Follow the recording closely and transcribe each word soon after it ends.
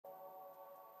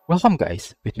Welcome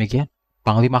guys, with me again,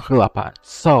 Panglimakegelapan.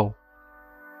 So,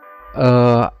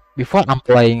 before I'm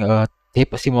playing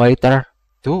Tip Simulator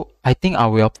 2, I think I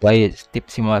will play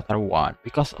Tip Simulator 1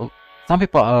 because some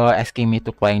people are asking me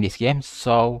to playing this game.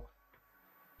 So,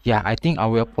 yeah, I think I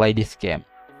will play this game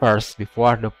first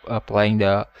before playing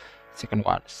the second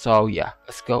one. So, yeah,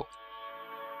 let's go.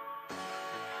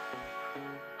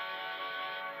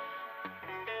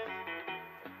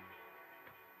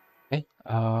 Okay,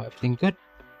 everything good?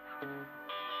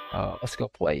 Let's go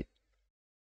play it.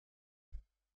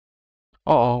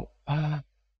 Uh oh,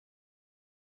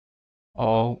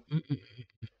 oh,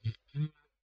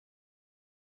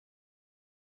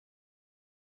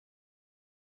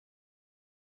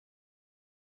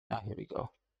 Ah, here we go.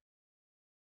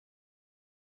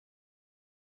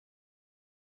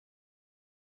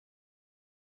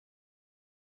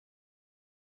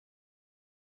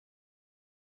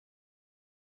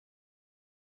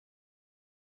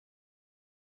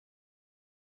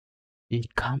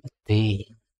 Become a day.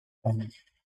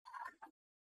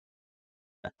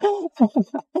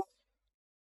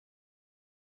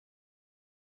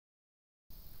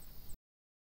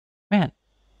 Man,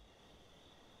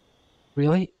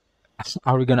 really?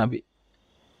 Are we gonna be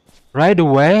right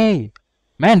away?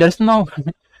 Man, there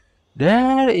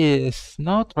is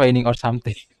no training or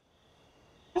something.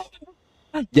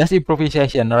 Just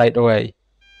improvisation right away.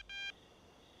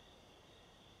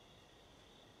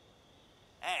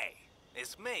 Hey,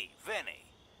 it's me, Vinny.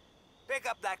 Pick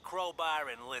up that crowbar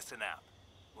and listen up.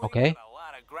 We Okay, got a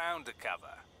lot of ground to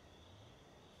cover.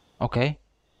 okay.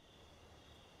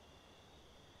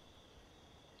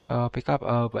 Pick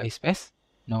up by space?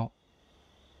 No.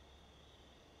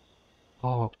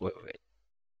 Oh, wait.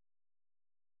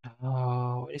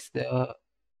 Oh, what is the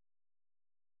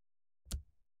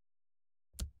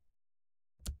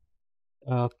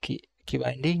key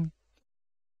binding?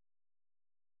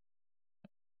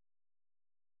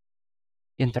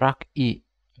 Interact E.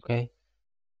 Okay.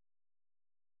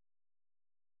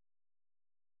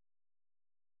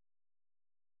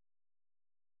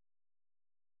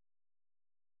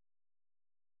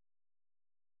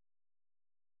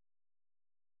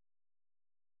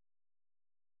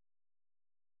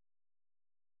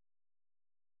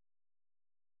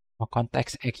 Oh,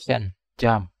 context action.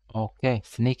 Jump. Okay.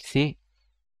 Sneak C.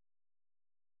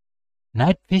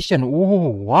 Night vision. Oh,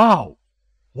 wow.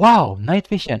 Wow, night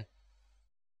vision.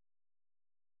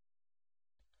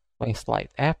 Play slide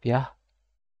app, yeah.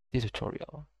 This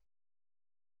tutorial.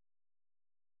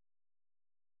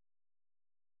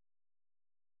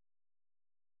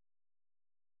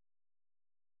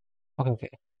 Okay.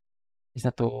 It's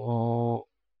not too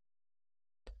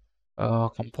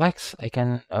complex. I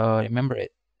can remember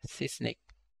it. See snake.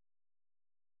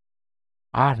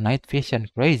 Ah, night vision,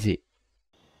 crazy.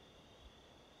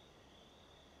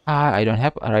 Ah, I don't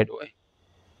have a right away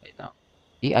right now.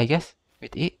 E, I guess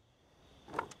with E.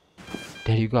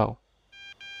 There you go.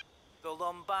 The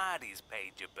Lombardis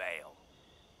paid your bail.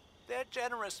 They're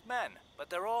generous men, but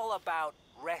they're all about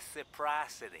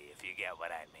reciprocity, if you get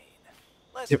what I mean.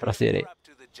 Listen, if Reciprocity. you're up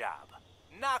to the job,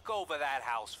 knock over that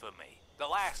house for me. The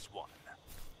last one.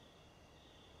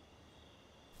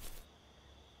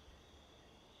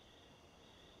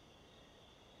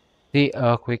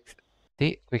 The quick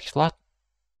slot.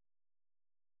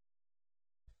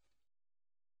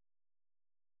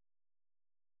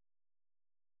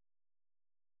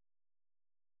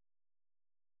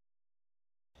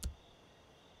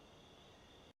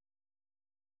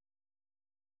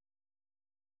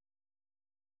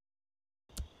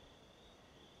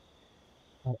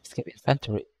 Oh, escape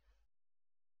inventory.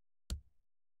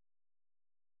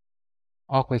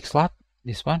 Oh, quick slot.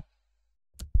 This one.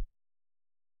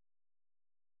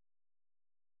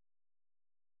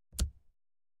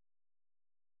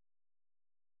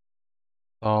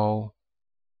 So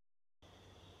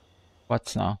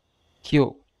what's now?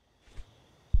 Q.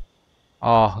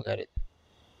 Oh, got it.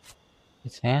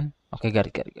 It's hand. Okay, got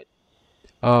it.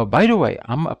 By the way,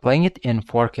 I'm playing it in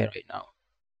 4K right now.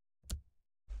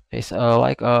 It's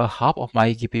like half of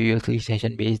my GPU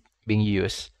utilization being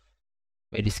used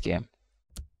by this game.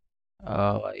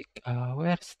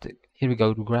 Where's the? Here we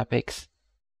go to graphics.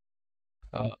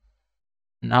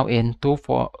 Now in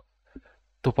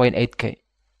 2.8K,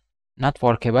 not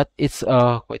 4K, but it's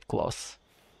quite close.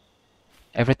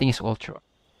 Everything is ultra,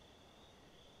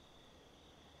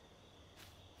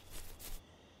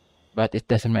 but it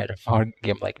doesn't matter for a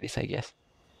game like this, I guess.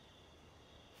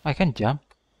 I can jump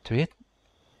to it.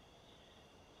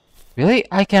 Really?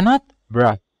 I cannot,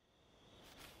 bruh.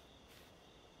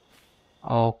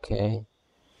 Okay.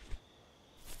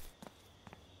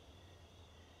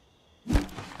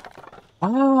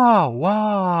 Oh,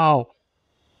 wow.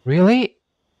 Really?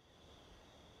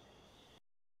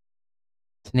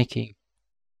 Sneaking.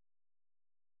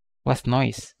 Less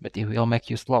noise, but it will make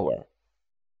you slower.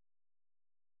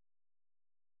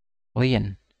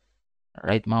 Lean.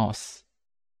 Right mouse.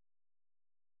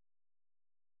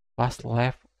 Fast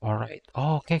left or right.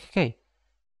 Oh, okay, okay.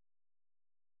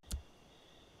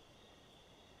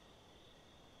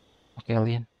 Okay,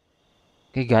 lean.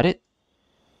 Okay, got it.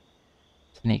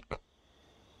 Sneak.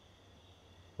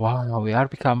 Wow, we are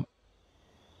become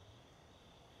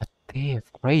a thief.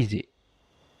 Crazy.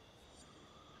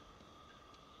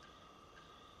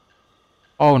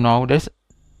 Oh no, there's...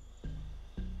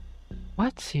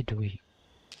 What's he doing?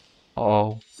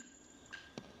 Oh,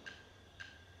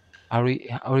 are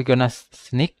we gonna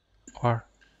sneak or...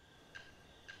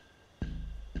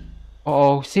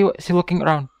 Oh, see looking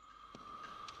around.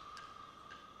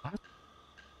 What?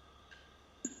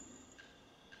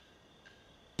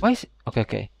 Why is... Okay,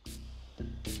 okay.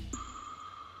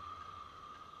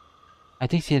 I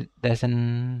think she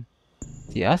doesn't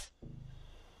see us.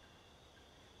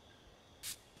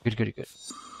 Good, good, good.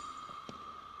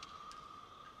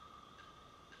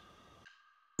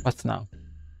 What's now?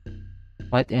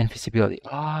 Light and visibility.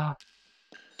 Ah,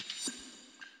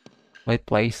 light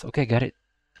place. Okay, got it.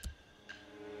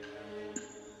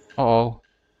 Uh oh.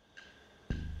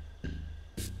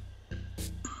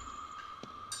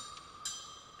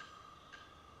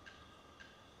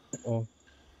 Oh.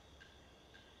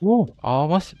 Whoa,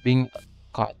 almost being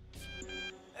caught.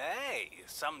 Hey,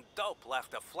 some dope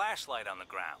left a flashlight on the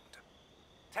ground.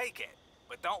 Take it,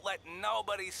 but don't let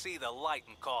nobody see the light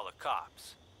and call the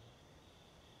cops.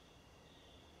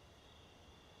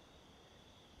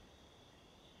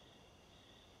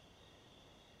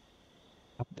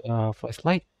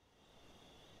 Flashlight.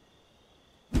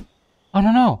 Oh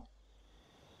no no.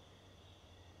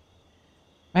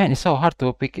 Man, it's so hard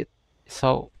to pick it. It's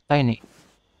so tiny.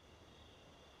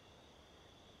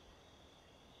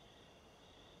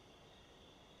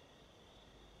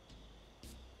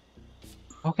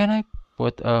 How can I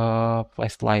put a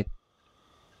flashlight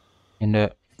in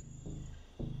the...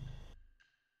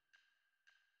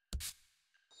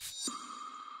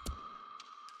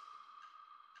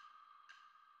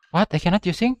 What? I cannot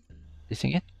using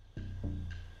it.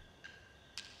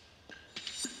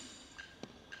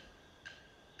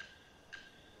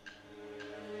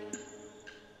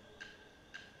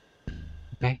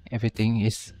 Okay, everything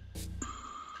is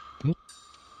good.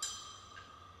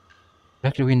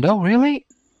 Back the window, really?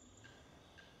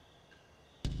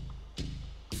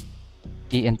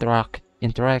 E interact.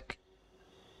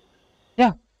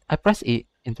 Yeah, I press E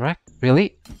interact.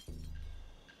 Really?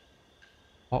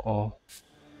 Uh oh.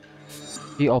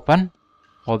 E open.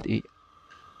 Hold E.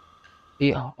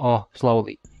 E. Oh,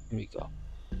 slowly. Here we go.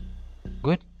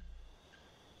 Good.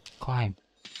 Climb.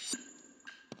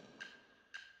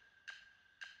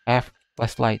 F.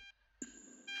 Flashlight.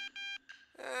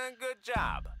 Good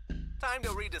job. Time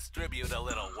to redistribute a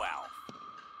little wealth.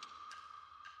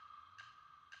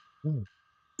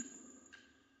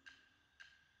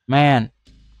 Man,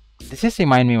 this is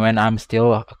remind me when I'm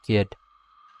still a kid.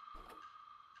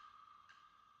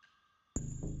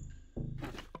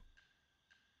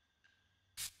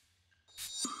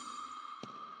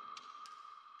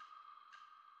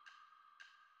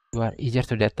 You are easier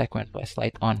to detect when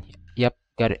flashlight on. Yep,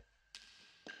 got it.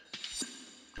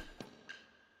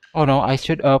 Oh no, I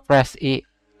should press E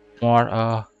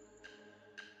more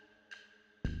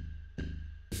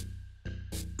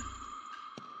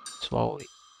slowly.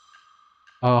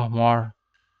 Oh, more.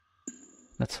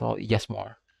 Not slowly, just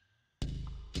more.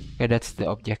 Okay, that's the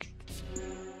object.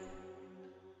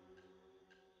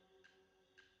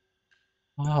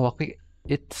 Oh, lucky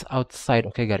it's outside.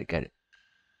 Okay, got it, got it.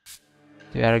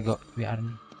 We are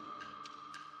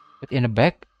put in a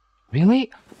bag.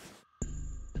 Really?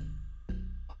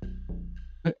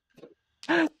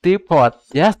 Teapot.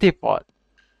 Yes, teapot.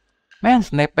 Man,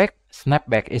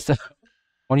 snapback is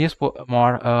more useful,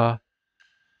 more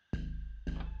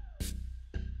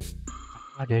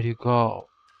there you go.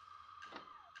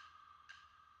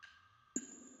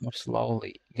 More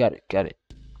slowly. Got it.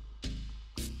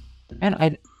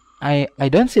 And I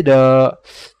don't see the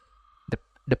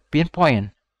the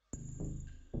pinpoint.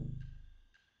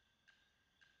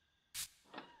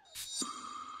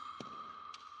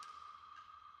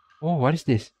 Oh, what is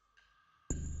this?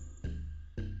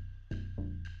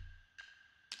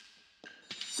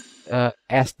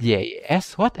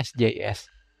 SJS? What SJS?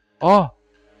 Oh,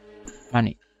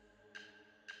 money.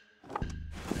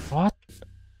 What?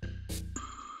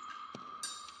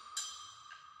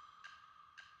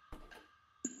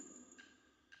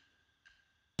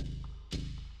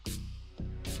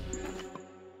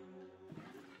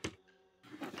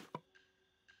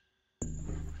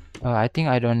 I think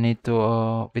I don't need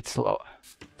to bit slow.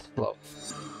 Slow.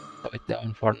 Slow it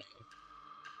down for now.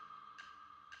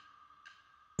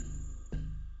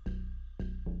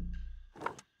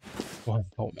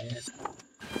 Oh man.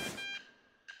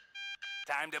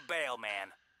 Time to bail, man.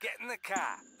 Get in the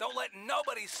car. Don't let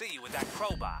nobody see you with that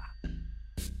crowbar.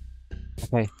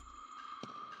 Okay.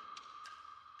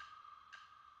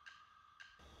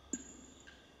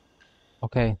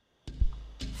 Okay.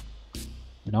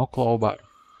 No crowbar.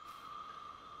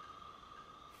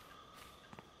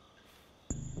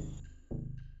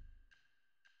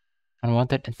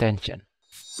 Unwanted attention.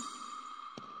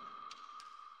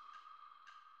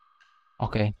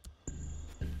 Okay.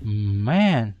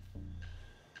 Man.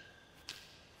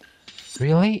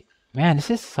 Really? Man, this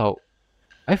is so...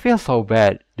 I feel so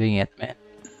bad doing it, man.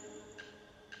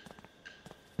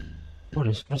 Oh,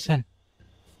 this person.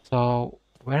 So,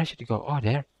 where should you go? Oh,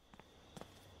 there.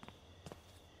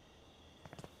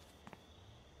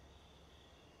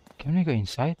 Can we go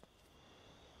inside?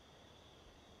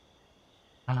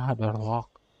 Ah, door lock.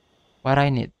 What I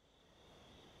need?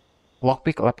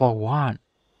 Lockpick level 1.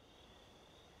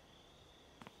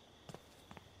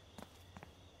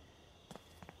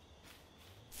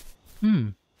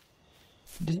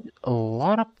 There's a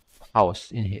lot of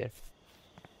house in here.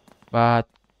 But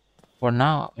for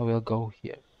now, I will go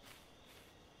here.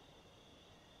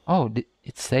 Oh,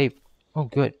 it's safe. Oh,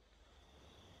 good.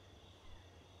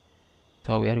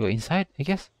 So we are go inside, I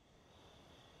guess.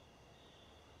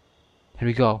 Here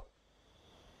we go.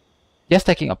 Just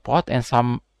taking a pot and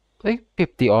some like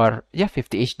 50 or yeah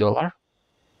 50 each dollar.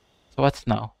 So what's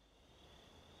now?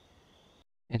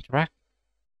 Interact.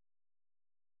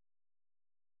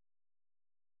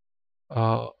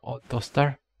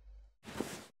 Toaster.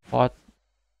 Pot.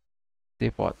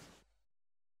 Teapot.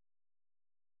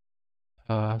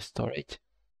 Storage.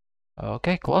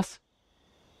 Okay, close.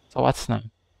 So what's now?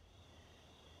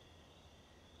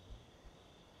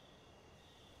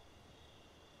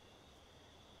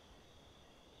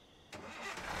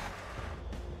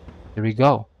 Here we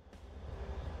go.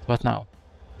 What now?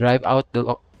 Drive out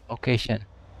the location.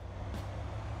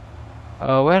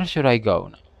 Where should I go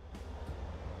now?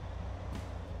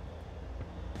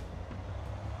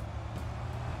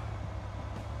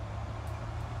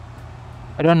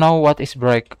 I don't know what is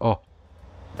brake. Oh,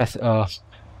 press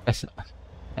press.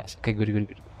 Yes. Okay, good, good,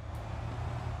 good.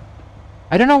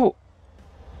 I don't know.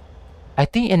 I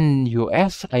think in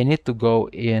US I need to go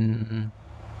in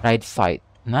right side,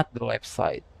 not the left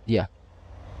side. Yeah,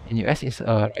 in US is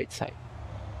right side.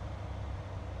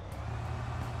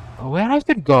 Where I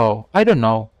should go? I don't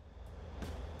know.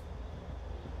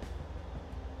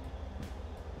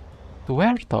 To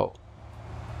where though?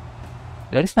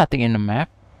 There is nothing in the map.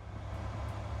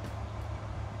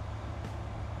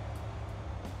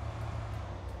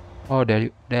 Oh,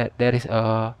 there is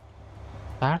a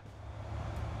star.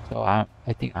 So I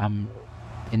think I'm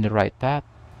in the right path.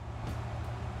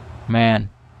 Man,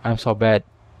 I'm so bad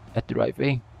at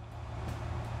driving.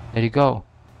 There you go.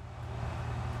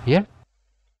 Here?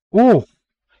 Ooh,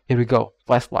 here we go.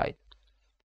 Flashlight.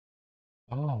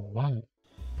 Oh wow.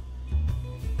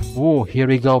 Ooh, here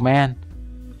we go, man.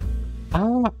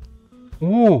 Ah,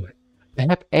 ooh, I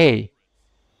have A.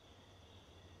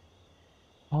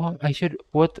 Oh, I should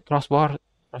put crossbar.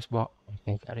 Crossbar.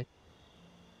 Okay, got it.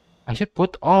 I should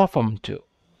put all of them too.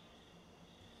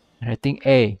 And I think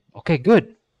A. Okay,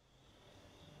 good.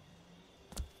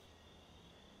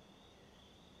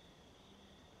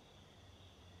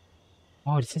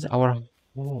 Oh, this is our.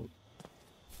 Oh,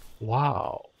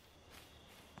 wow.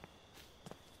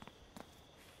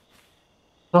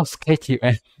 So sketchy,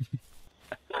 man.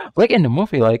 Like in the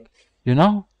movie, like you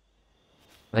know,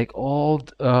 like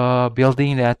old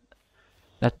building that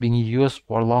being used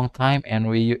for a long time, and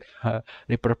we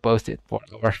repurposed it for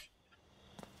our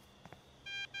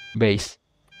base.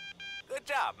 Good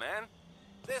job, man.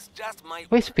 This just might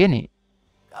Where's work. Finny?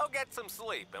 Go get some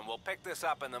sleep and we'll pick this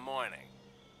up in the morning.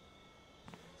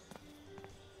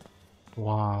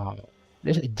 Wow.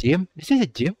 There's a gym. This is a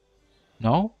gym.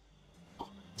 No,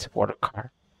 it's a water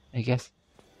car, I guess.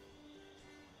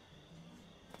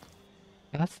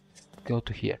 Let's go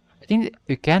to here. I think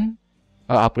we can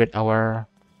upgrade our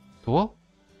tool.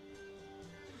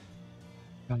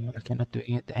 I cannot do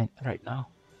it right now.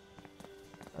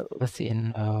 Let's see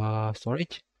in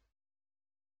storage.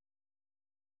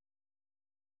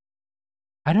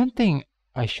 I don't think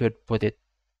I should put it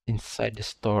inside the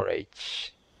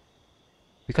storage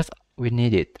because we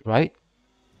need it, right?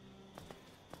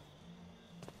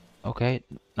 Okay,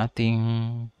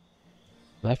 nothing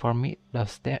left for me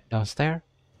downstairs.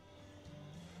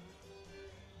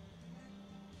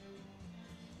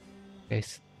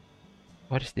 Guys,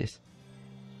 what is this?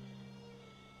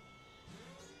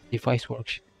 Device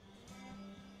workshop.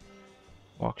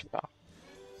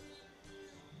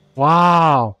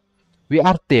 Wow, we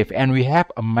are thief and we have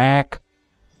a Mac.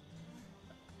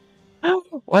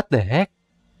 What the heck?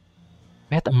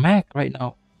 We have a Mac right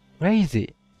now.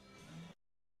 Crazy.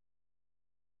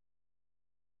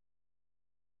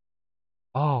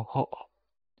 Oh,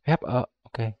 we have a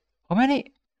okay. How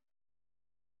many?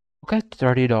 Okay,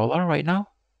 $30 right now.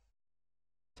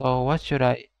 So what should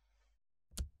I?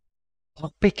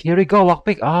 Lockpick. Here we go.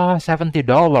 Lockpick. Ah,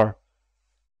 $70.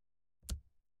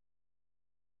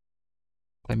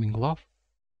 Climbing glove.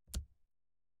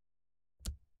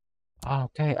 Ah,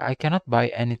 okay. I cannot buy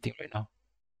anything right now.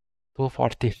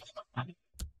 240.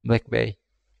 Black Bay.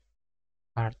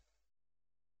 Art.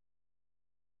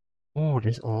 Oh,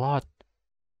 there's a lot.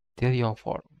 Tilio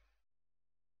forum.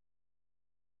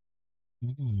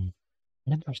 Hmm.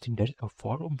 Interesting. There's a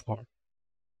forum for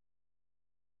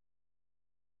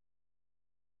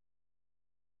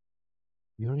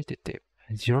purity tip.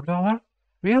 $0?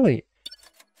 Really?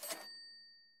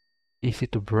 Easy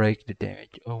to break the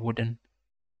damage. Oh, wooden.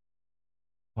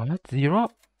 What? 0?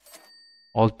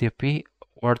 All TP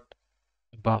worth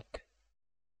a buck.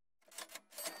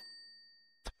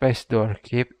 Space door.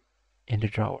 Keep in the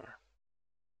drawer.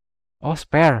 Oh,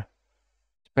 spare.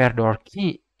 Spare door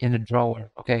key in the drawer.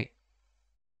 Okay.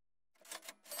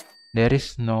 There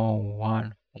is no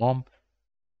one home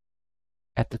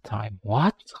at the time.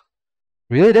 What?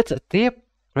 Really? That's a tip?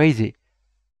 Crazy.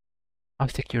 Oh,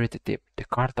 security tip. The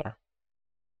Carter.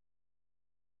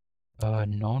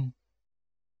 Known.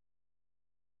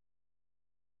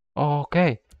 Oh,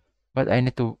 okay. But I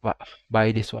need to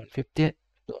buy this one. $50.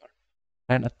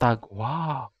 And a tag.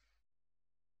 Wow.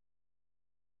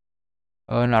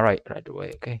 No, right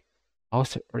away. Okay.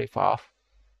 House rip off.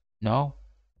 No.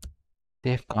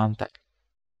 Thief contact.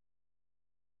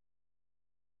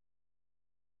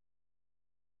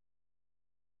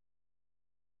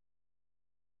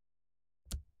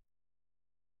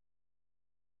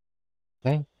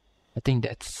 Okay. I think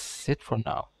that's it for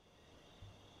now.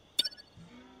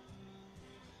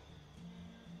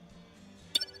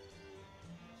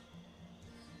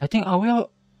 I think I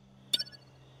will.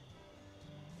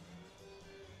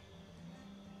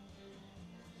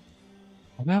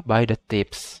 I will buy the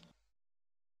tips.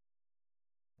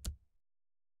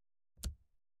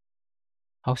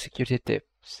 House security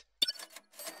tips.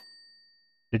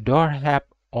 The door have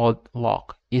old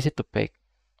lock. Easy to pick.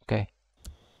 Okay.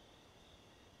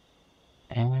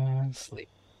 And sleep.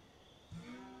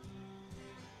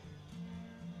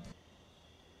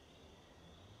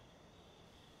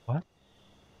 What?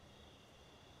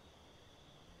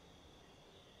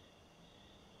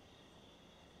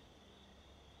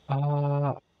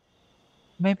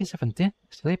 Maybe 17.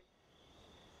 Sleep.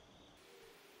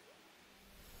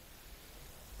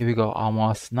 Here we go.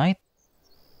 Almost night.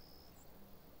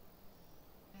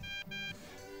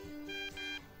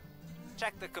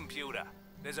 Check the computer.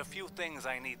 There's a few things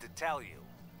I need to tell you.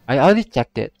 I already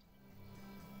checked it.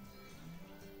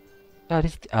 I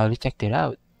already checked it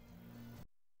out.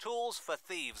 Tools for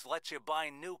Thieves lets you buy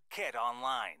new kit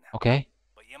online. Okay.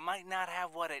 But you might not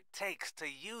have what it takes to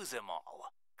use them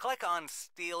all. Click on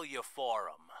Steal Your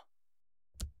Forum.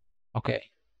 Okay.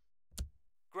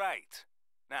 Great.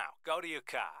 Now, go to your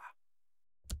car.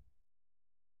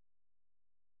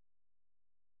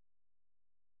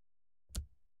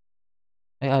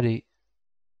 I already.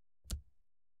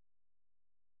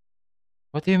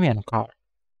 What do you mean, car?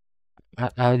 I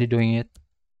already doing it.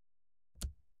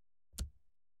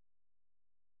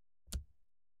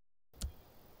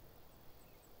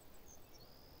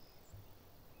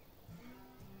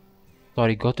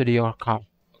 Sorry, go to your car.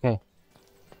 Okay.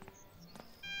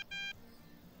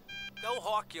 Go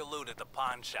hawk your loot at the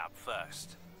pawn shop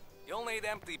first. You'll need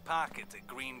empty pockets at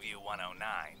Greenview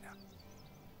 109.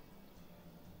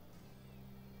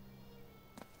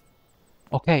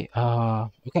 Okay.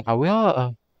 Okay. I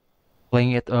will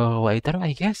playing it later,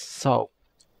 I guess. So,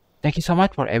 thank you so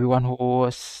much for everyone who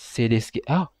see this game.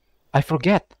 Oh, I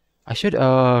forget. I should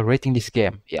rating this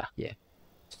game. Yeah.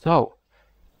 So,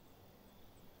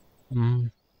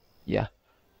 yeah.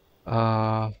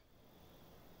 Uh,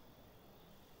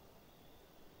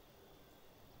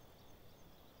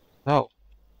 so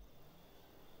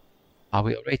I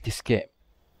will rate this game.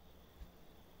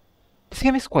 This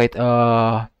game is quite good.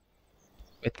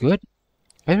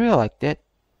 I really liked it.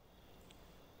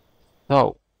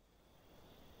 So,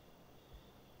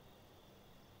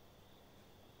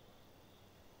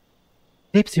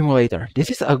 Thief Simulator. This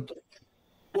is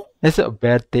a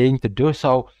bad thing to do.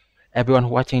 So, everyone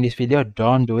watching this video,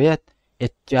 don't do it.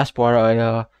 it's just for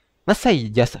let's say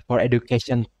just for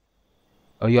education,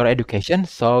 your education,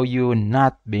 so you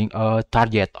not being a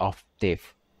target of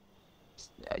thief.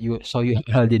 You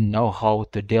already know how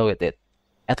to deal with it.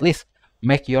 At least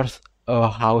make your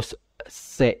house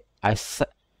safe as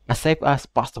safe as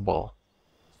possible.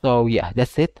 So yeah,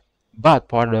 that's it. But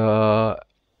for the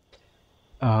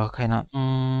kind of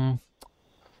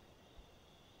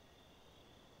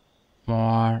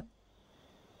more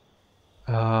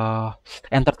uh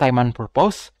entertainment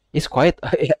purpose, is quite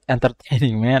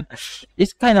entertaining, man.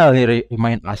 It's kind of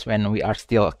remind us when we are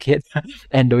still a kid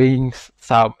and doing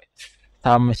some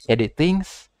shady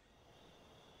things.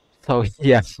 So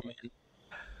yes,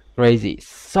 crazy.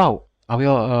 So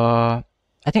I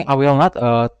think I will not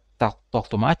talk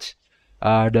too much.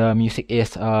 The music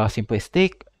is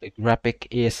simplistic. The graphic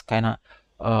is kind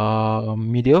of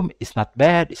medium. It's not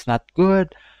bad. It's not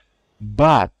good.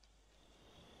 But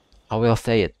I will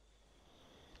say it.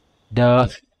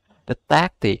 The the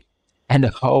tactic and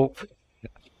the how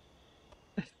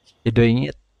you're doing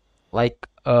it, like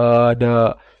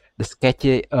the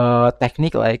sketchy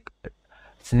technique, like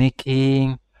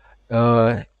sneaking,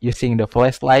 using the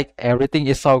flashlight. Everything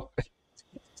is so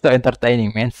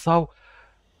entertaining, man. So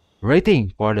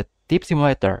rating for the Tip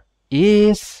Simulator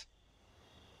is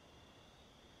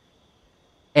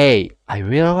A. I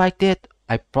really liked it.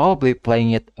 I probably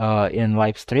playing it in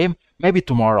live stream, maybe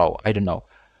tomorrow. I don't know,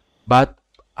 but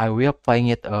I will playing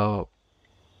it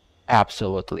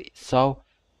absolutely. So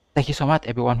thank you so much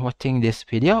everyone watching this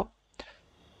video.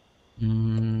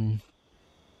 I'm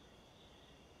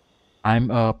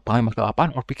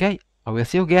Panglimakegelapan or PK. I will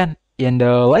see you again in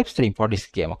the live stream for this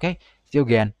game. Okay, see you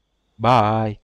again. Bye.